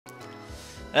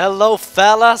Hello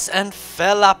fellas and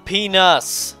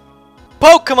fellapinas!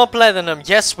 Pokemon Platinum,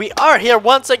 yes, we are here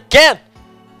once again!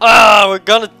 We're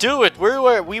gonna do it!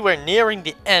 We were nearing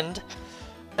the end,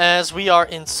 as we are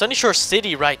in Sunnyshore's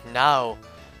City right now.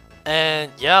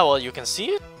 And yeah, well, you can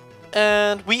see it.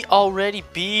 And we already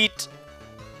beat,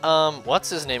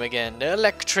 what's his name again? The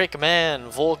Electric Man,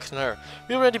 Volkner.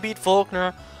 We already beat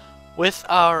Volkner with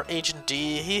our Agent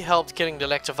D. He helped killing the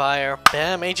Electivire.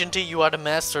 Bam, Agent D, you are the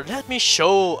master. Let me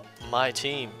show my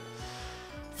team.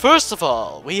 First of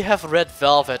all, we have Red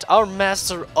Velvet, our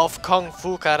master of Kung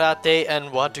Fu Karate,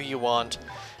 and what do you want?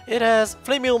 It has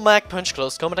Flameel, Mag Punch,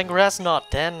 Close Combat, and Grass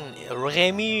Knot. Then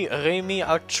Remy,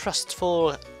 our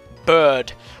trustful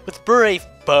bird, with Brave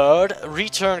Bird,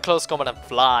 Return, Close Combat, and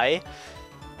Fly.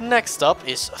 Next up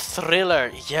is Thriller.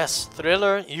 Yes,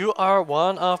 Thriller, you are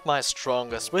one of my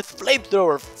strongest, with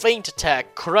Flamethrower, Feint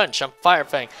Attack, Crunch, and Fire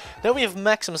Fang. Then we have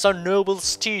Maximus, our noble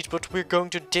steed, but we're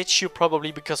going to ditch you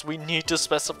probably because we need to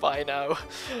specify now.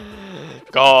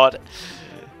 God.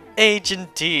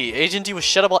 Agent D with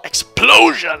Shadow Ball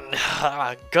Explosion,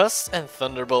 Gust, and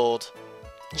Thunderbolt.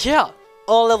 Yeah,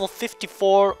 all level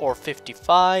 54 or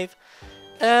 55.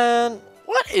 And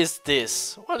what is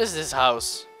this? What is this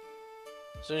house?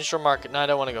 Sunnyshore's Market. No, I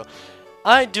don't want to go.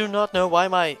 I do not know why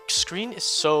my screen is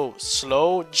so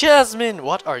slow. Jasmine,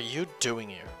 what are you doing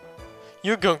here?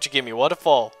 You're going to give me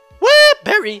waterfall. What?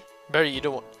 Barry, you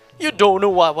don't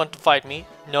know why I want to fight me.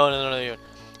 No.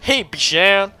 Hey,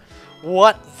 Bijan.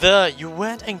 What the? You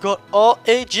went and got all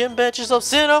 8 gym badges of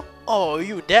Sinnoh? Oh,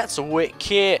 that's a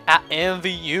wicked. I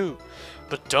envy you.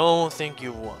 But don't think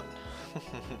you won.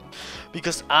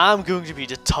 Because I'm going to be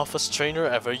the toughest trainer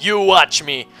ever. You watch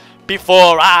me.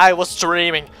 Before I was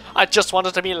dreaming, I just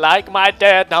wanted to be like my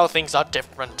dad. Now things are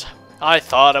different. I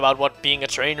thought about what being a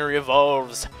trainer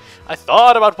involves. I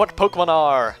thought about what Pokemon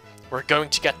are. We're going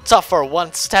to get tougher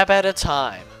one step at a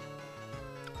time.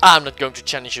 I'm not going to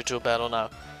challenge you to a battle now.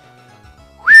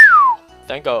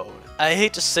 Thank God. I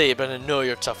hate to say it, but I know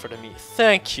you're tougher than me.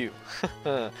 Thank you.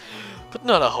 But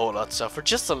not a whole lot tougher,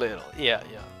 just a little. Yeah.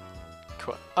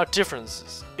 Our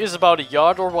differences is about a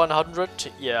yard or 100.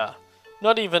 Yeah.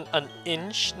 Not even an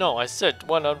inch. No, I said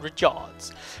 100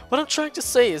 yards. What I'm trying to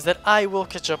say is that I will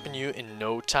catch up on you in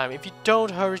no time. If you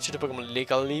don't hurry to the Pokemon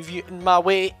League, I'll leave you in my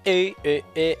way. Give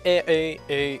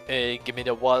me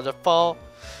the waterfall.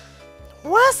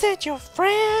 Was that your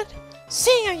friend?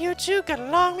 Seeing how you two got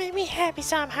along made me happy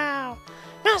somehow.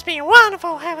 Must be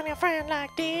wonderful having a friend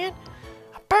like that.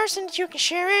 A person that you can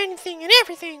share anything and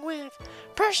everything with.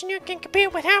 A person you can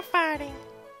compete without fighting.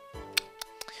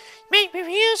 Make me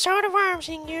feel sort of warm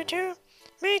seeing you two.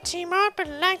 May seem odd, but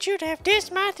I'd like you to have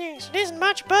this my things. It isn't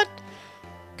much, but...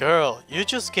 Girl, you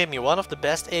just gave me one of the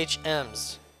best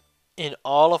HMs in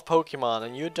all of Pokemon,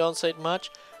 and you don't say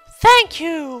much? Thank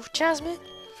you, Jasmine.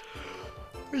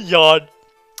 Yawn.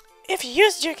 If you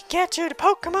used you could get to the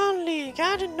Pokemon League,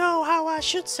 I don't know how I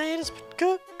should say this, but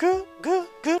good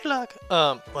luck.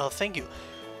 Well, thank you.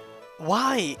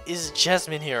 Why is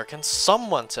Jasmine here? Can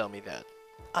someone tell me that?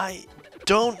 I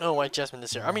don't know why Jasmine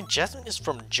is here. I mean, Jasmine is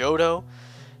from Johto,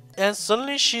 and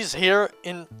suddenly she's here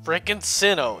in frickin'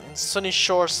 Sinnoh, in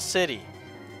Sunnyshore's City.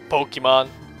 Pokemon.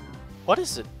 What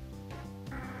is it?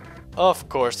 Of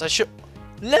course, I should...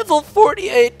 Level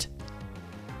 48!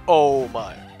 Oh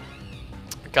my.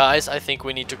 Guys, I think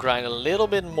we need to grind a little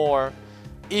bit more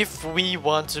if we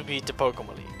want to beat the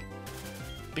Pokemon League.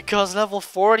 Because level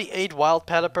 48 Wild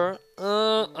Pelipper...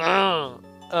 Oh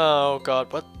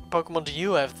god, what Pokemon do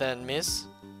you have then, miss?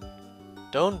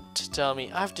 Don't tell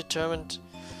me. I've determined...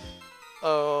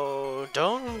 Oh,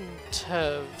 don't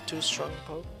have 2 strong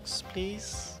pokes,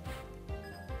 please.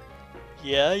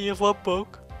 Yeah, you have 1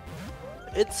 poke.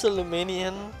 It's a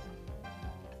Luminian.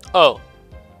 Oh.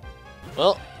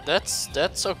 Well,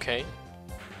 that's okay.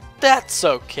 That's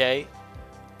okay.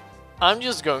 I'm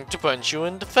just going to punch you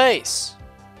in the face.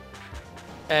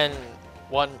 And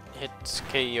 1 hit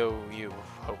KO you,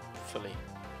 hopefully.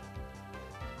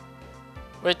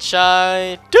 Which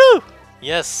I do!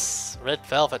 Yes, Red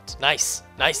Velvet. Nice.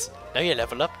 Now you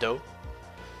level up though.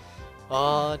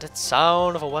 Oh, that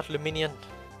sound of a Water Luminian.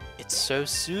 It's so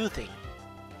soothing.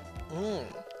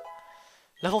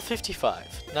 Level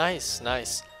 55.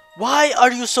 Nice. Why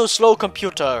are you so slow,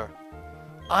 computer?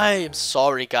 I am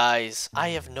sorry, guys. I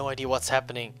have no idea what's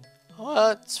happening.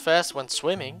 Oh, it's fast when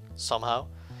swimming, somehow.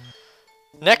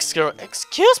 Next girl,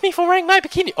 excuse me for wearing my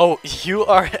bikini. Oh, you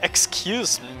are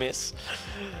excused, miss.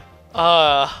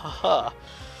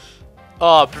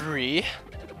 Aubrey.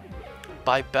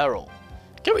 By barrel.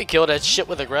 Can we kill that shit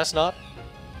with a grass knot?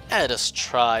 Let us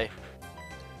try.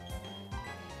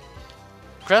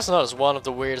 Grass knot is one of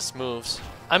the weirdest moves.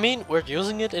 I mean, we're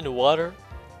using it in the water.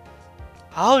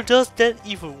 How does that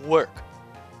even work?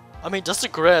 I mean, does the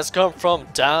grass come from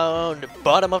down the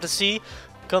bottom of the sea?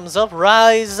 Comes up,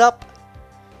 rise up,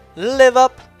 live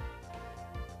up,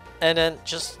 and then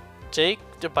just take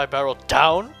the bibarrel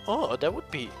down? Oh, that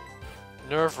would be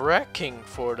nerve-wracking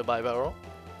for the bibarrel.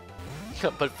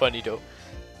 But funny though.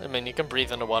 I mean, you can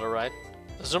breathe underwater, right?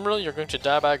 Zumril, you're going to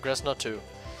die by a grass knot too.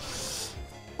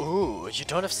 Ooh, you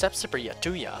don't have Step Zipper yet,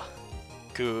 do ya?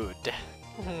 Good.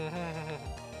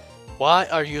 Why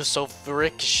are you so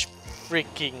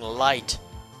freaking light?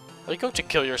 Are you going to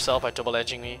kill yourself by double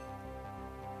edging me?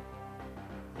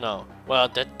 No. Well,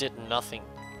 that did nothing.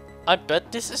 I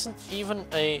bet this isn't even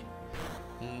a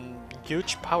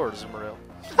huge power Zumril.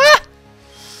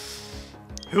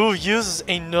 Who uses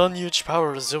a non-huge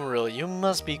power Zumril? You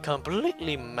must be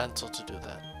completely mental to do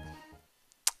that.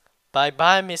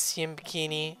 Bye-bye, Missy in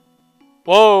Bikini.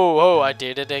 Whoa, whoa, I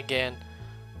did it again.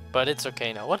 But it's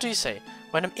okay now. What do you say?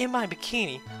 When I'm in my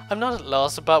bikini, I'm not at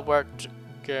loss about where to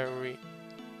carry...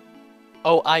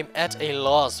 Oh, I'm at a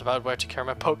loss about where to carry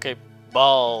my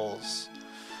Pokeballs.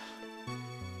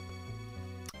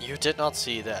 You did not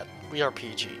see that. We are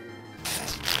PG.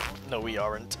 No, we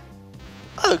aren't.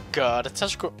 Oh god, it's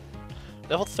such cool.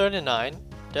 Level 39.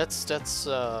 That's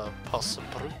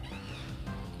possible.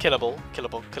 Killable,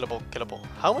 killable, killable, killable.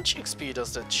 How much XP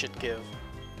does that shit give?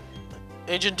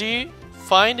 Agent D,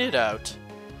 find it out.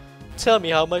 Tell me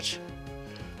how much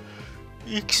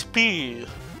XP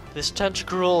this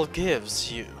Tentacruel gives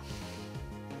you.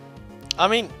 I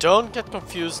mean, don't get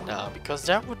confused now, because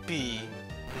that would be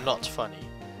not funny.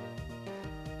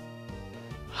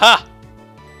 Ha!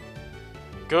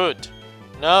 Good.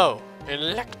 No,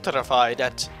 electrify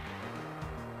that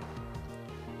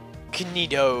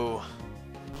Knido.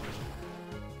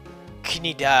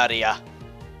 Knidaria.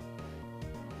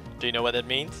 Do you know what that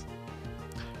means?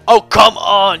 Oh, come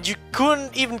on! You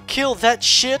couldn't even kill that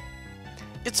shit?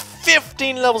 It's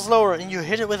 15 levels lower and you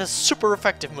hit it with a super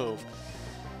effective move.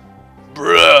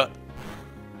 Bruh.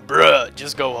 Bruh,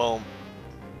 just go home.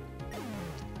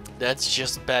 That's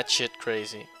just batshit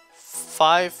crazy.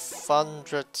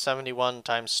 571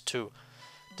 times 2.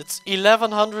 That's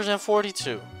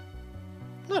 1142.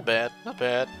 Not bad, not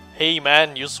bad. Hey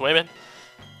man, you swimming?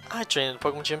 I train in the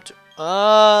Pokemon gym too.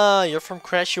 Ah, you're from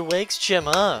Crash Your Wake's gym,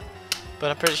 huh? But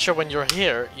I'm pretty sure when you're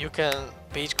here, you can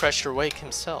beat Crash Your Wake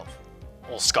himself.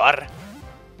 Oscar.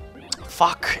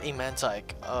 Fuck, a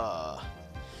Mantike.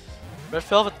 Red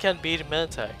Velvet can't beat a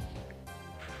Mantike.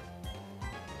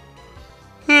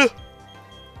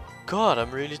 God,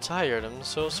 I'm really tired. I'm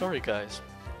so sorry, guys.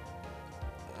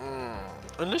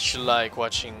 Unless you like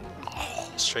watching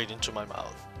straight into my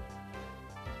mouth.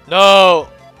 No!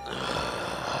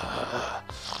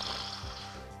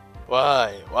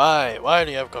 Why? Why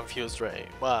do you have confused Ray?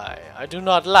 Why? I do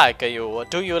not like you. Or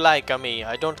do you like me?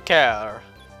 I don't care.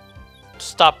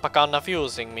 Stop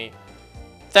confusing me.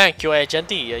 Thank you, Agent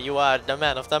D. You are the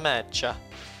man of the match.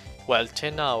 Well,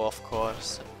 till now, of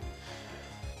course.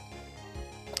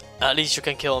 At least you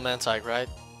can kill a Mantike, right?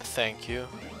 Thank you.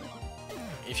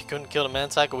 If you couldn't kill a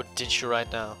Mantike, I would ditch you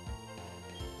right now.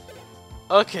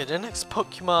 Okay, the next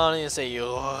Pokemon is a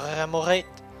Remoraid.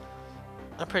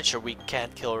 I'm pretty sure we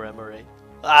can't kill Remoraid.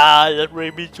 Ah, that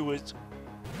ran me to it.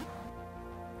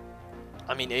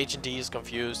 I mean, Agent D is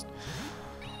confused.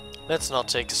 Let's not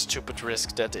take a stupid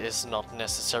risk that is not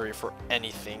necessary for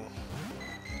anything.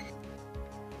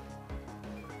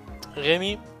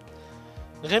 Remy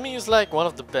is like one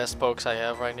of the best pokes I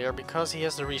have right here because he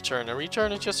has the return. A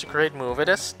return is just a great move. It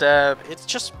has stab, it's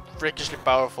just freakishly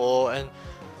powerful, and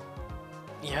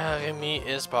yeah, Remy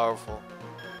is powerful.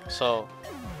 So,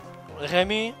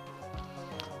 Remy,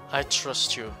 I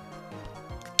trust you.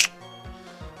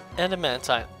 And the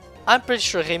Mantine. I'm pretty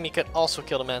sure Remy can also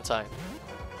kill the Mantine.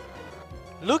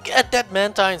 Look at that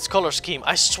Mantine's color scheme.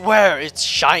 I swear it's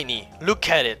shiny. Look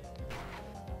at it.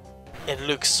 It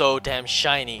looks so damn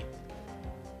shiny.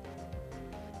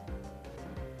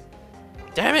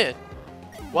 Damn it!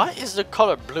 Why is the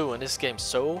color blue in this game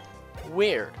so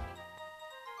weird?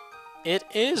 It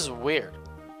is weird.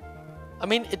 I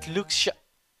mean, it looks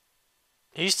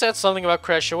He said something about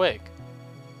Crash Awake.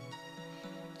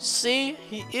 See,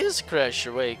 he is Crash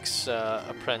Awake's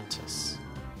apprentice.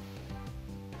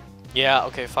 Yeah,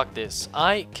 okay, fuck this.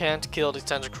 I can't kill the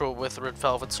Tentacruel with Red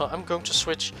Velvet, so I'm going to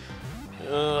switch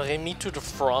Remy to the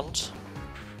front.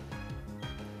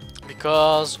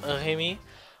 Because Remy,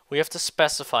 we have to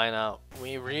specify now.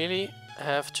 We really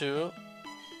have to...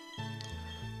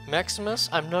 Maximus,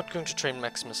 I'm not going to train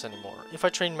Maximus anymore. If I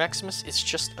train Maximus, it's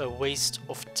just a waste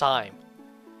of time.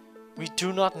 We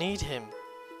do not need him.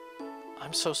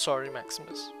 I'm so sorry,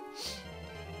 Maximus.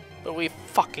 But we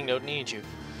fucking don't need you.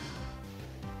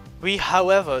 We,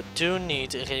 however, do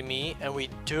need Remy, and we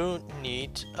do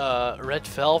need Red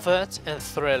Velvet and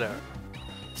Thriller.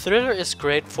 Thriller is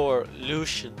great for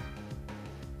Lucian.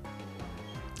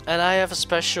 And I have a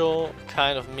special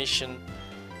kind of mission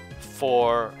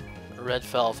for Red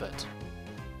Velvet.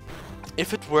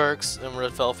 If it works in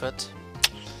Red Velvet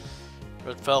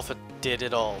did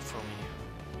it all for me.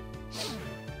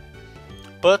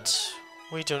 But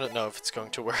we do not know if it's going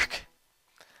to work.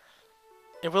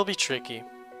 It will be tricky.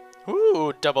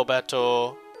 Ooh, double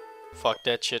battle. Fuck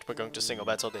that shit, we're going to single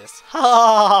battle this.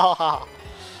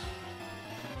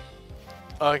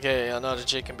 Okay, another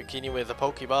chicken bikini with a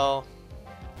Pokeball.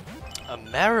 A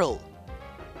Meryl.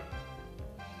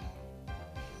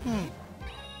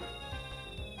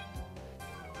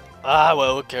 Ah,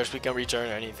 well, who cares? We can return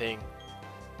anything.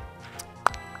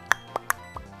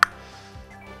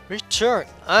 Return.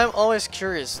 I'm always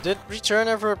curious. Did Return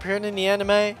ever appear in the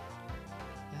anime?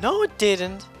 No, it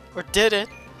didn't. Or did it?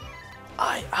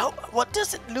 What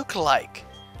does it look like?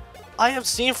 I have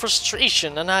seen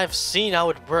Frustration and I've seen how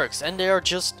it works, and they are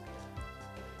just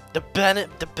the Bennett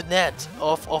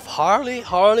of Harley.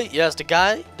 Harley, yes, the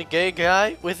gay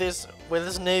guy with his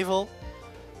navel.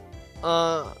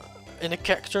 In a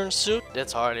cacturn suit.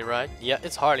 That's Harley, right? Yeah,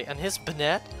 it's Harley. And his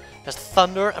Bennett has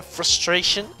Thunder and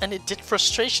Frustration, and it did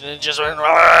Frustration, and it just went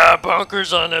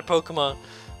bonkers on that Pokemon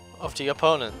of the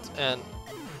opponent. And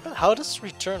but how does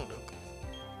Return look?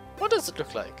 What does it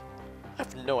look like? I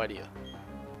have no idea.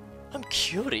 I'm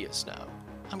curious now.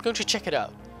 I'm going to check it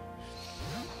out.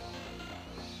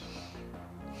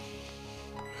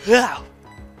 Wow!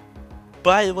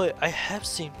 By the way, I have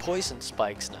seen Poison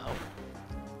Spikes now.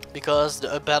 Because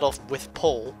the battle with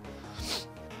Paul,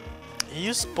 he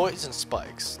used Poison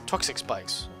Spikes. Toxic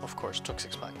Spikes. Of course,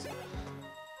 Toxic Spikes.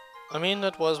 I mean,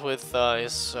 that was with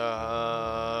his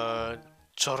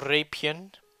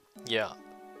Charapian. Yeah.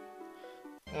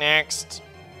 Next.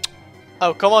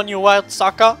 Oh, come on, you wild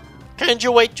sucker. Can't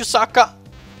you wait, you sucker?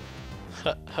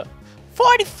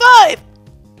 45!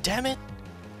 Damn it.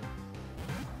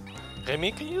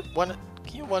 Remy, can you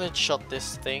one shot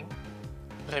this thing?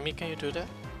 Remy, can you do that?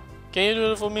 Can you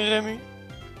do it for me, Remy?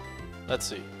 Let's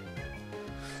see.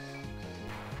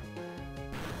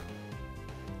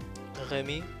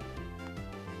 Remy.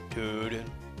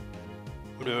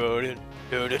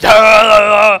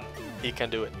 He can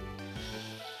do it.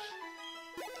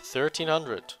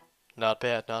 1300. Not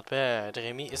bad, not bad.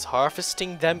 Remy is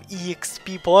harvesting them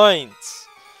EXP points.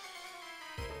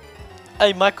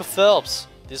 Hey, Michael Phelps.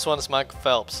 This one is Michael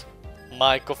Phelps.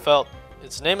 Michael Phelps.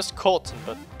 Its name is Colton,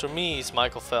 but to me he's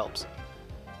Michael Phelps.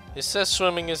 He says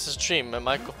swimming is his dream, and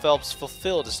Michael Phelps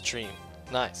fulfilled his dream.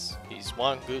 Nice. He's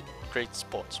one good, great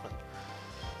sportsman.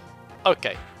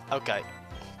 Okay, okay.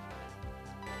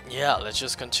 Yeah, let's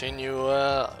just continue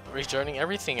returning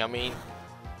everything. I mean,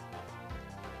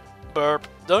 burp.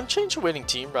 Don't change the winning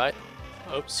team, right?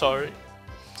 Oh, sorry.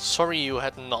 Sorry you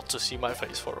had not to see my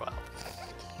face for a while.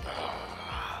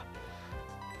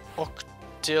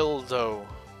 Octildo.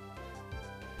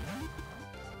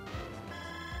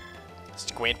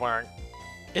 Squidward.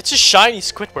 It's a shiny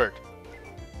Squidward.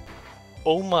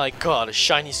 Oh my god, a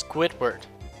shiny Squidward.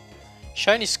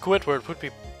 Shiny Squidward would be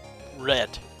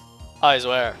red. I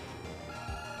swear.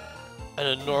 And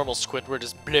a normal Squidward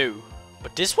is blue.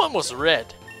 But this one was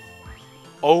red.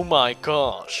 Oh my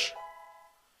gosh.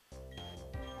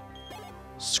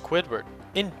 Squidward.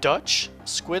 In Dutch,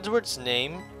 Squidward's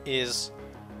name is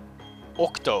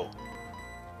Octo.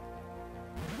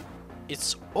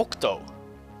 It's Octo.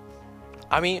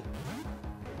 I mean,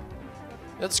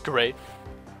 that's great.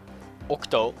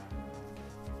 Octo.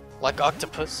 Like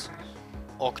octopus.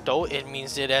 Octo, it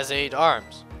means it has 8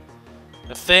 arms.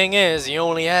 The thing is, he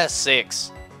only has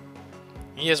 6.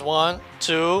 He has 1,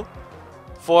 2,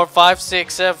 4, 5,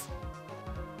 6, 7.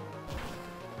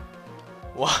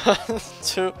 1,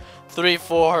 2, 3,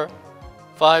 4,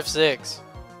 5, 6.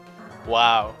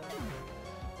 Wow.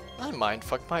 I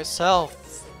mindfucked myself.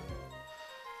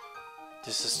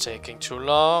 This is taking too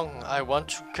long. I want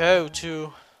to go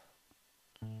to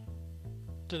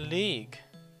the league.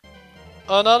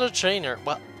 Another trainer.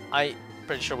 Well, I'm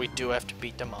pretty sure we do have to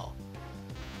beat them all.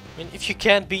 I mean, if you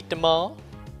can't beat them all,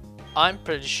 I'm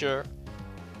pretty sure,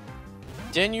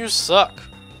 then you suck.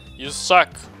 You suck.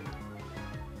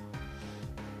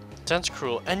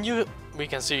 Tentacruel. And we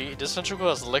can see this Tentacruel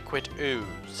has Liquid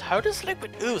Ooze. How does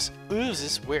Liquid Ooze? Ooze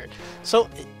is weird. So,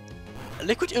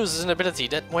 Liquid Ooze is an ability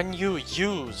that when you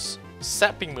use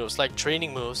sapping moves, like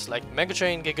training moves, like Mega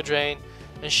Drain, Giga Drain,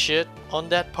 and shit on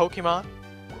that Pokemon,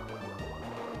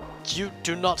 you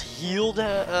do not heal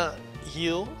the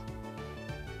heal,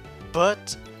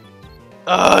 but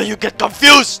you get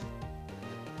confused.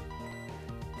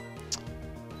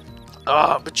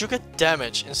 But you get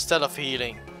damage instead of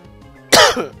healing.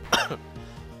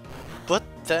 But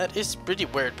that is pretty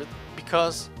weird, but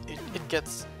because it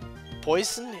gets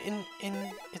poison in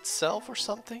itself or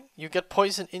something. You get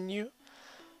poison in you.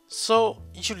 So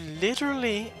you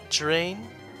literally drain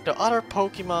the other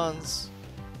Pokemon's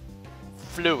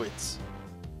fluids.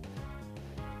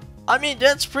 I mean,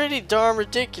 that's pretty darn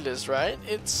ridiculous, right?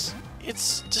 It's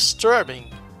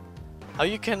disturbing how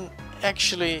you can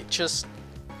actually just,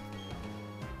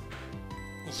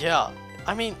 yeah,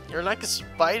 I mean, you're like a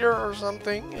spider or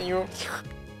something and you're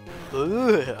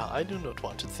ugh, I do not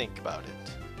want to think about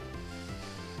it.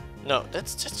 No,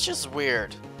 that's just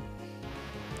weird.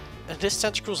 And this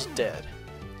Tentacruel's dead.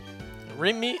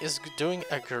 Remy is doing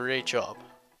a great job.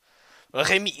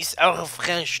 Remy is out of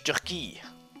French Turkey.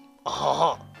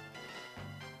 Oh.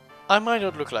 I might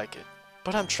not look like it,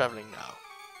 but I'm traveling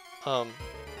now.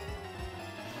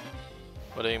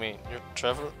 What do you mean? You're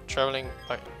traveling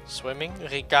by swimming,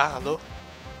 Ricardo,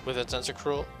 with a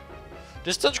Tentacruel?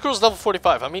 This Tentacruel is level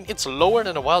 45. I mean, it's lower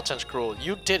than a wild Tentacruel.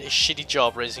 You did a shitty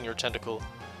job raising your tentacle.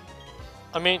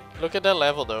 I mean, look at that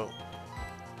level though.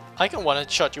 I can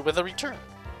one-shot you with a return.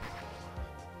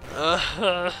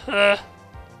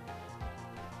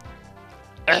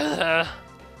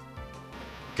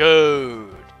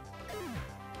 Good.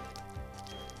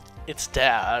 It's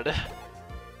dead.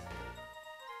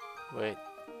 Wait.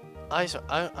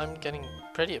 I'm getting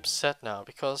pretty upset now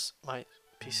because my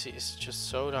PC is just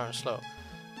so darn slow.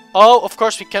 Oh, of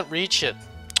course we can't reach it.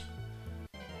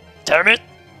 Damn it!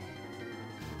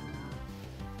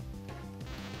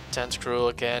 Tentacruel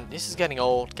again. This is getting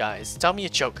old, guys. Tell me a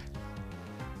joke.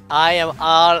 I am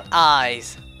all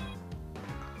eyes.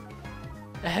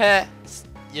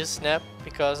 You snap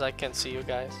because I can see you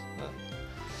guys.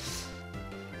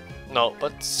 No,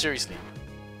 but seriously.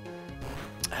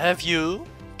 Have you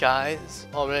guys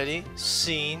already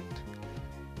seen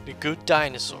The Good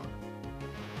Dinosaur?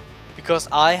 Because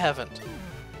I haven't.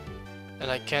 And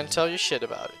I can't tell you shit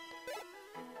about it.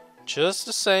 Just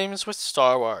the same as with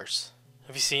Star Wars.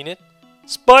 Have you seen it?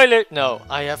 Spoiler! No,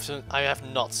 I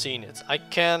have not seen it. I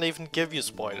can't even give you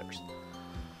spoilers.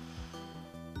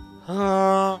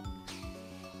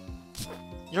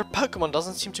 Your Pokemon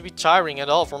doesn't seem to be tiring at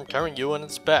all from carrying you on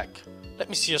its back. Let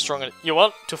me see how strong it is. You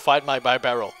want to fight my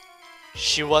Bibarel?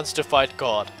 She wants to fight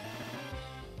God.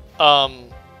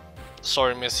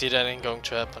 Sorry Missy, that ain't going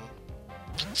to happen.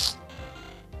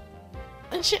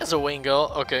 And she has a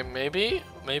Wingull. Okay, maybe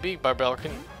Bibarel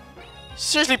can...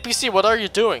 Seriously, PC, what are you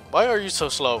doing? Why are you so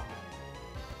slow?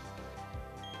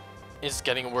 It's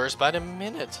getting worse by the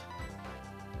minute.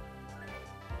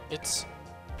 It's...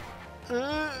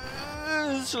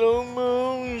 slow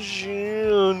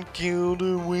motion. Kill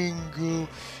the Wingull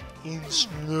in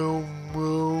slow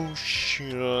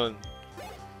motion.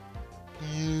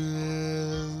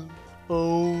 Yeah.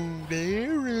 Oh,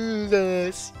 there is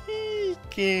a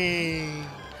seeking.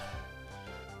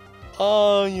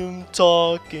 I am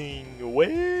talking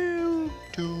well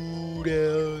to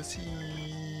the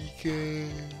seeker.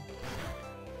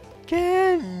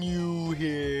 Can you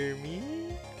hear me?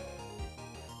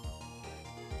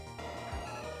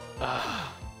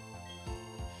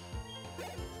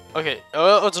 Okay,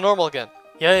 oh, it's normal again.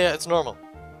 Yeah, it's normal.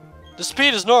 The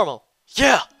speed is normal.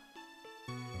 Yeah!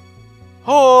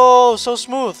 Oh, so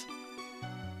smooth.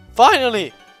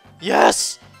 Finally!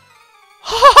 Yes!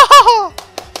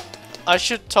 I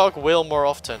should talk Will more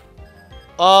often.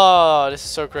 Oh, this is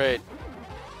so great.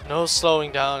 No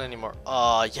slowing down anymore.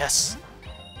 Oh, yes.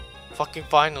 Fucking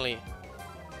finally.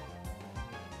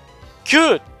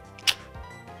 Good!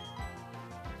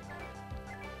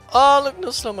 Oh, look,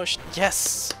 no slow motion.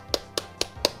 Yes!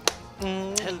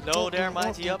 Hello there,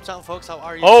 mighty Uptown folks. How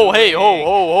are you? Oh, doing? hey,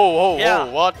 ho, Yeah.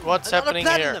 what's happening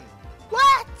here?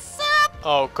 What's up?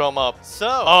 Oh, come up. So,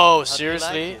 Oh, how do you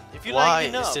seriously? like it? If you Why like it,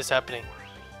 you know. is this happening?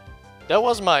 That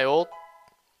was my old...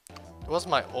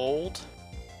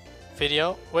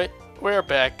 video. Wait, we're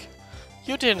back.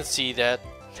 You didn't see that.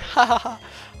 Ha ha ha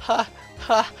ha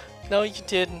ha. No, you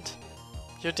didn't.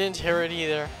 You didn't hear it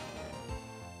either.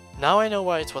 Now I know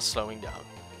why it was slowing down.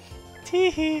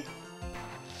 Teehee.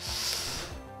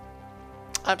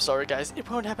 I'm sorry guys, it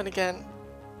won't happen again.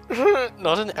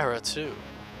 Not in Era 2.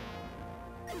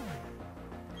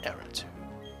 Era 2.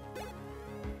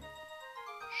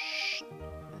 Shh.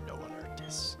 No one heard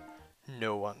this.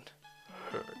 No one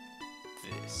heard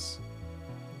this.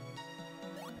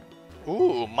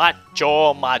 Ooh,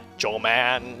 macho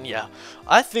man. Yeah,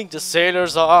 I think the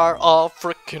sailors are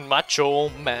African. fucking macho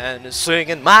man is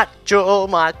singing macho,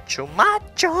 macho,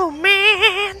 macho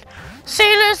man.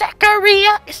 Sailor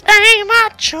Zachariah is a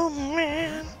macho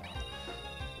man.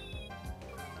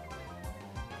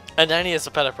 And then he has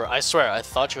a Pelipper. I swear, I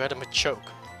thought you had a Machoke.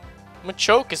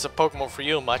 Machoke is a Pokemon for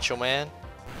you, macho man.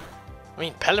 I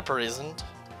mean, Pelipper isn't.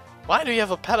 Why do you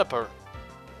have a Pelipper?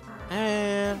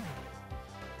 Man.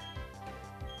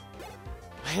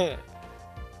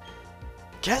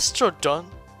 Gastrodon?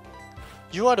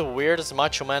 You are the weirdest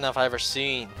macho man I've ever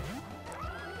seen.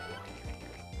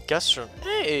 Gastrodon.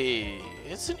 Hey,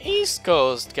 it's an East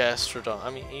Coast Gastrodon.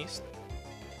 I mean East?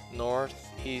 North,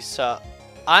 East, South.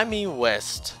 I mean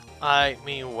West. I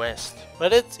mean West.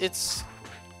 But it's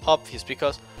obvious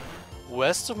because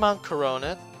west of Mount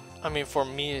Coronet, I mean for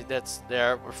me that's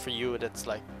there, or for you that's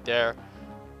like there.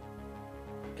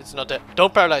 It's not that.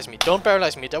 Don't paralyze me. Don't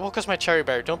paralyze me. That will cause my cherry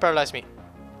berry. Don't paralyze me.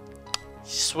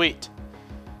 Sweet.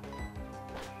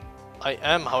 I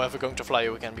am, however, going to fly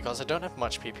you again because I don't have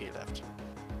much PP left.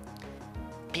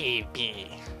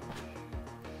 PP.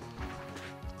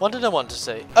 What did I want to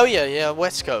say? Oh yeah,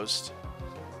 West Coast.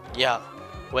 Yeah,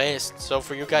 West. So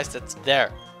for you guys, that's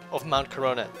there of Mount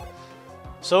Coronet.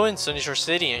 So in Sunny Shore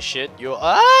City and shit, you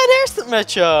there's the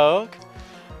Machoke.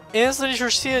 In Sunny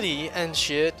Shore City and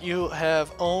shit, you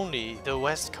have only the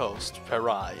West Coast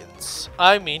variants.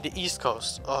 I mean the East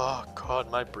Coast. Oh god,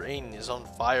 my brain is on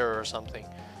fire or something.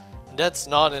 That's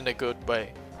not in a good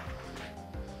way.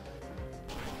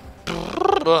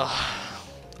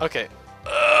 Okay.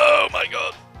 Oh my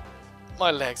god.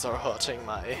 My legs are hurting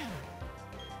my...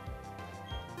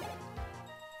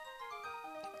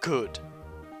 Good.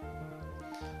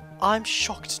 I'm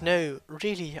shocked. No,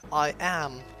 really, I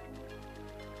am.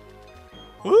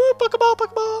 Ooh, Pokeball,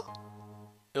 Pokeball!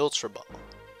 Ultra Ball.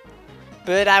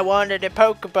 But I wanted a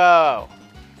Pokeball!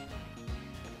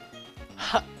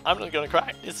 I'm not gonna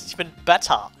cry, this is even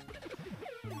better!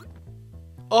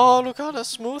 Oh, look how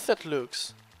smooth that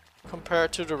looks!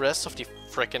 Compared to the rest of the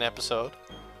frickin' episode.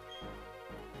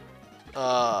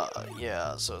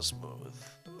 Yeah, so smooth.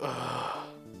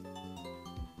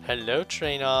 Hello,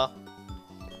 trainer!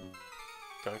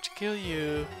 Going to kill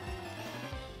you.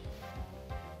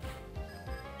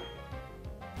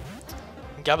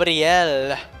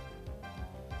 Gabrielle,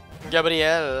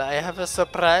 I have a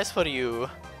surprise for you.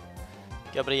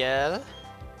 Gabrielle,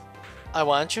 I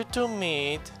want you to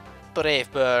meet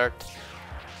Brave Bird.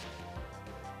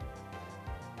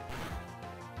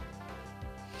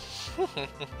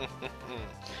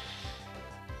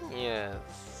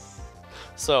 Yes.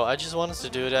 So I just wanted to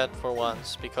do that for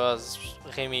once because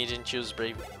Remy didn't choose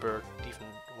Brave Bird even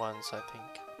once, I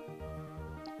think.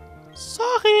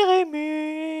 Sorry,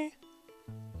 Remy.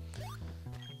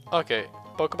 Okay,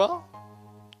 Pokeball?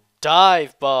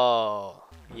 Dive Ball!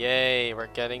 Yay, we're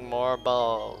getting more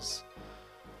balls.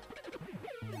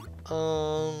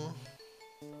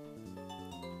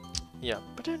 Yeah.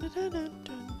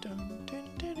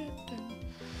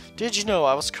 Did you know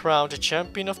I was crowned the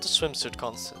champion of the swimsuit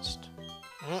contest?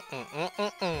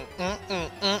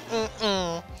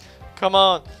 Come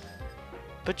on.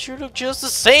 But you look just the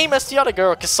same as the other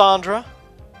girl, Cassandra.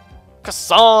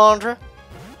 Cassandra.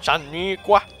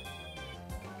 Shaniqua.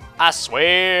 I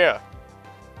swear.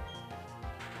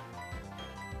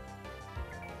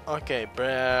 Okay,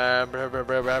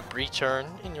 return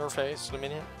in your face,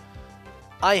 Luminion.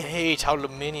 I hate how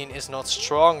Luminion is not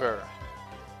stronger.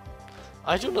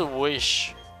 I do not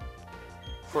wish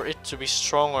for it to be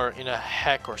stronger in a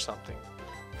hack or something.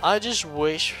 I just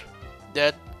wish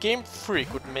that Game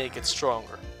Freak would make it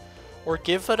stronger. Or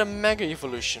give it a Mega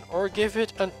Evolution. Or give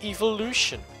it an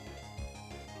Evolution.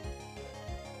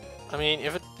 I mean,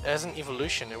 if it has an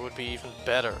Evolution, it would be even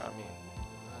better. I mean,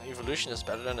 Evolution is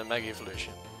better than a Mega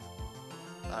Evolution.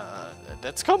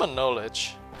 That's common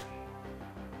knowledge.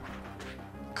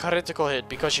 Critical hit,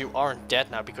 because you aren't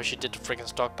dead now, because you did the freaking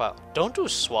stockpile. Don't do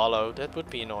Swallow, that would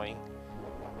be annoying.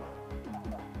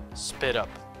 Spit up.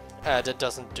 That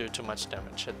doesn't do too much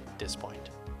damage at this point.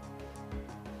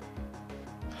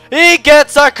 He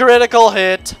gets a critical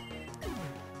hit!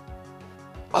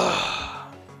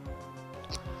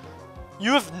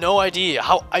 You have no idea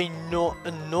how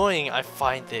annoying I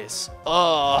find this.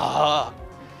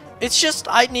 It's just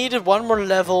I needed one more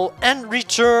level and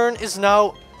return is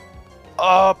now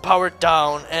powered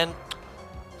down and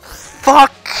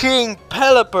fucking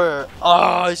Pelipper.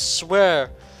 I swear.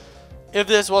 If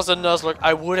this was a Nuzlocke,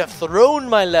 I would have thrown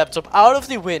my laptop out of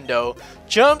the window,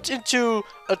 jumped into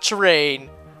a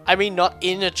train. I mean, not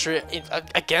in a train,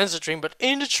 against a train, but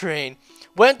in the train.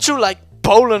 Went to like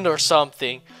Poland or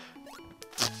something.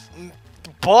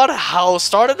 Bought a house,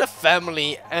 started a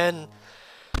family, and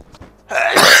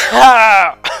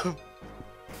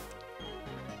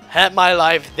Had my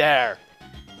life there.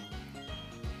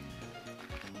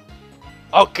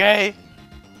 Okay.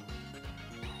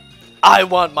 I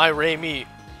want my Raimi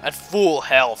at full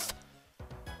health.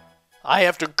 I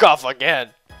have to cough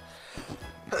again.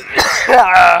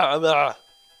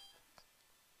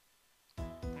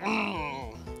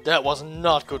 That was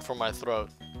not good for my throat.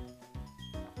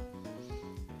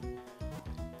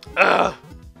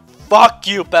 Fuck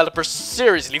you, Pelipper.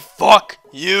 Seriously, fuck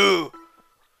you.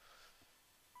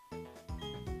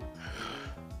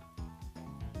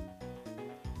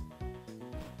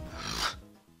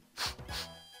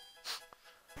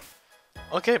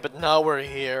 Okay, but now we're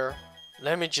here.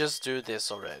 Let me just do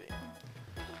this already.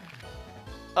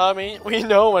 I mean, we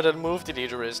know what a move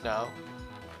deleter is now.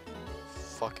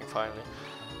 Fucking finally.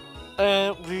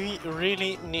 We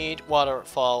really need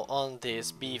waterfall on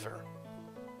this beaver.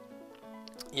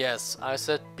 Yes, I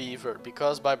said beaver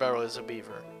because my barrel is a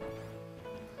beaver.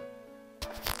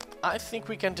 I think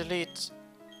we can delete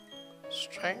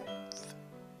strength.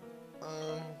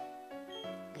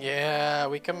 Yeah,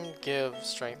 we can give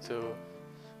strength to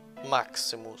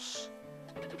Maximus.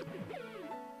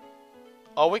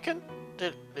 Oh, we can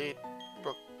delete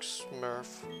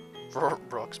Brooksmurf.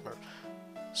 Brooksmurf.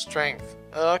 Strength.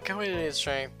 Can we delete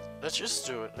strength? Let's just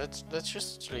do it. Let's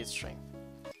just delete strength.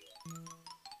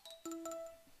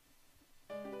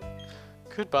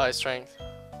 Goodbye, strength.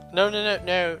 No.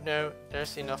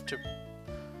 There's enough to.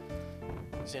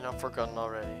 There's enough forgotten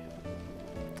already.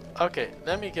 Okay,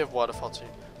 let me give waterfall to you.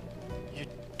 You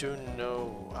do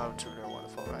know how to learn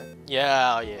waterfall, right?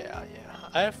 Yeah.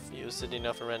 I've used it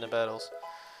enough in random battles.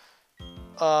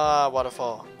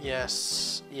 Waterfall.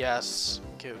 Yes.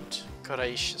 Good.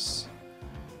 Gracious.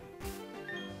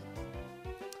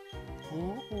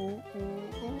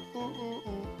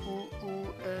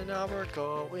 And now we're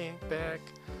going back.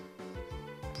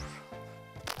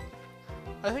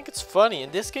 I think it's funny.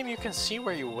 In this game, you can see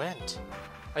where you went.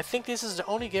 I think this is the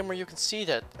only game where you can see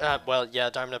that. Well, yeah,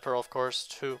 Diamond and Pearl, of course,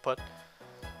 too. But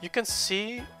you can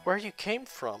see where you came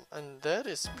from, and that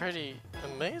is pretty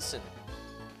amazing.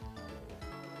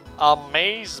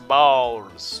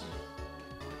 Amazeballs.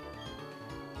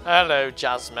 Hello,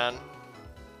 Jasmine.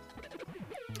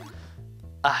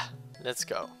 Let's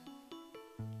go.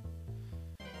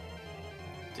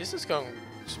 This is going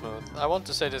smooth. I want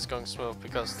to say this is going smooth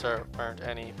because there aren't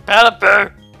any.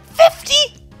 Pelipper!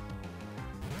 50!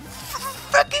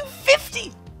 Fucking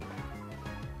 50!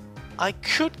 I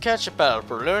could catch a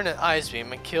Pelipper, learn an Ice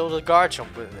Beam, and kill the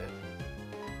Garchomp with it.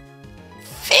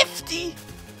 50?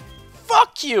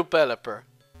 Fuck you, Pelipper!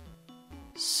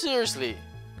 Seriously.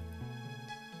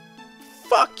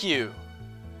 Fuck you!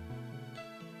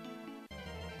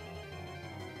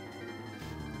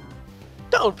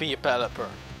 Don't be a Pelipper.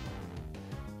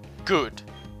 Good.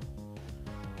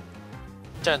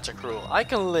 Tentacruel. I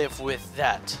can live with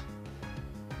that.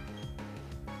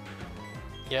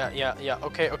 Yeah.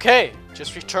 Okay.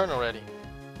 Just return already.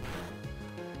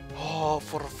 Oh,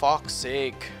 for fuck's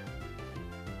sake.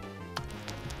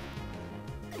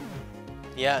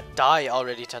 Yeah, die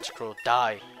already, Tentacruel.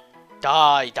 Die.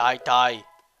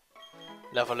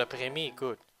 Level up Remy.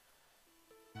 Good.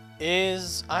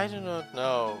 I do not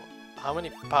know. How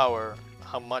many power?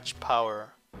 How much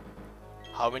power?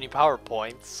 How many power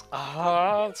points?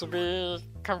 To be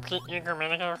completely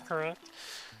grammatically correct.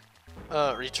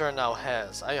 Return now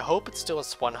has. I hope it still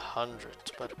has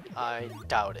 100, but I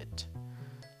doubt it.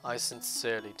 I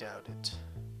sincerely doubt it.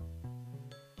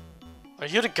 Are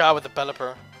you the guy with the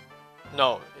Pelipper?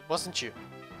 No, it wasn't you.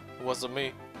 It wasn't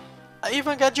me. I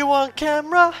even got you on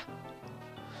camera!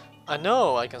 I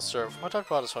know I can surf. What Dark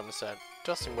Water Swim said.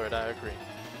 Justin weird, I agree.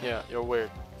 Yeah, you're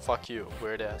weird. Fuck you,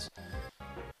 weird ass.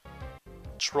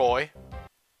 Troy.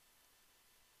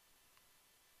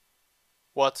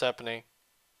 What's happening?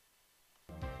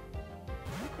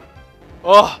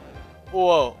 Oh!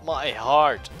 Whoa, my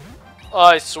heart.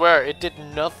 I swear, it did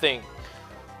nothing.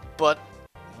 But,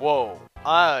 whoa,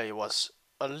 I was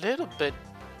a little bit...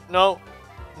 No,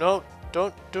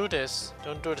 don't do this.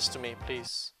 Don't do this to me,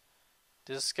 please.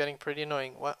 This is getting pretty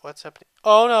annoying. What's happening?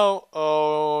 Oh no!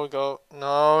 Oh, go.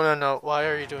 No. Why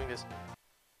are you doing this?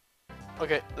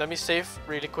 Okay, let me save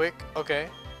really quick. Okay.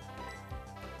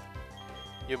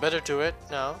 You better do it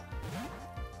now.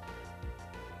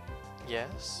 Yes,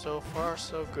 so far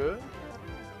so good.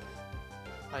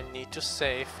 I need to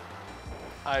save.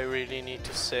 I really need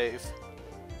to save.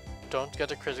 Don't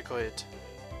get a critical hit.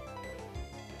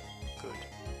 Good.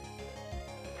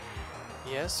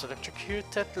 Yes, electrocute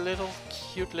that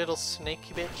cute little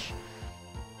snaky bitch.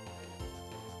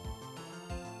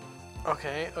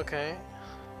 Okay.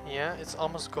 Yeah, it's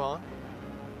almost gone.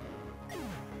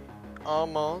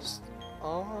 Almost.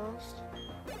 Almost.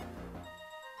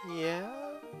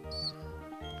 Yes.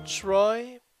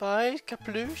 Troy, bye,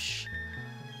 Caploosh.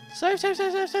 Save, save,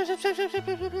 save, save, save, save, save, save,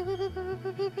 save,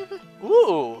 save.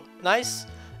 Ooh, nice.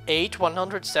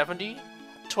 170,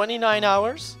 29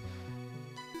 hours.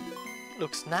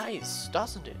 Looks nice,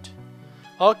 doesn't it?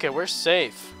 Okay, we're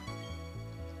safe.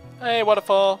 Hey,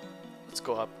 waterfall. Let's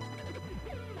go up.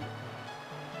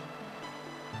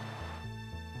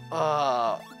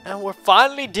 And we're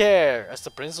finally there as the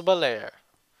principal lair.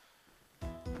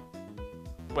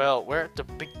 Well, we're at the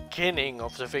beginning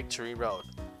of the victory road.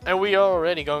 And we are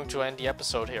already going to end the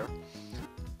episode here.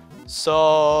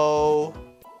 So...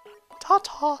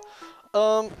 ta-ta!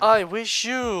 I wish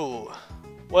you...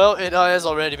 Well, it has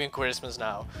already been Christmas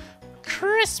now.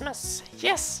 Christmas,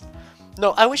 yes.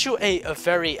 No, I wish you a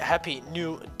very happy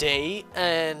new day.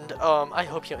 And I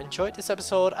hope you enjoyed this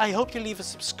episode. I hope you leave a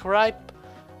subscribe.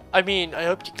 I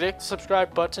hope you click the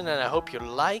subscribe button, and I hope you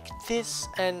like this,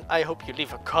 and I hope you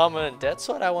leave a comment. That's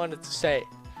what I wanted to say.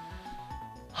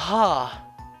 Ha.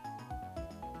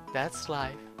 That's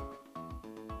life.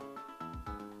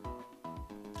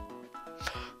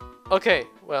 Okay,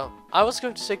 well, I was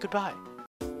going to say goodbye.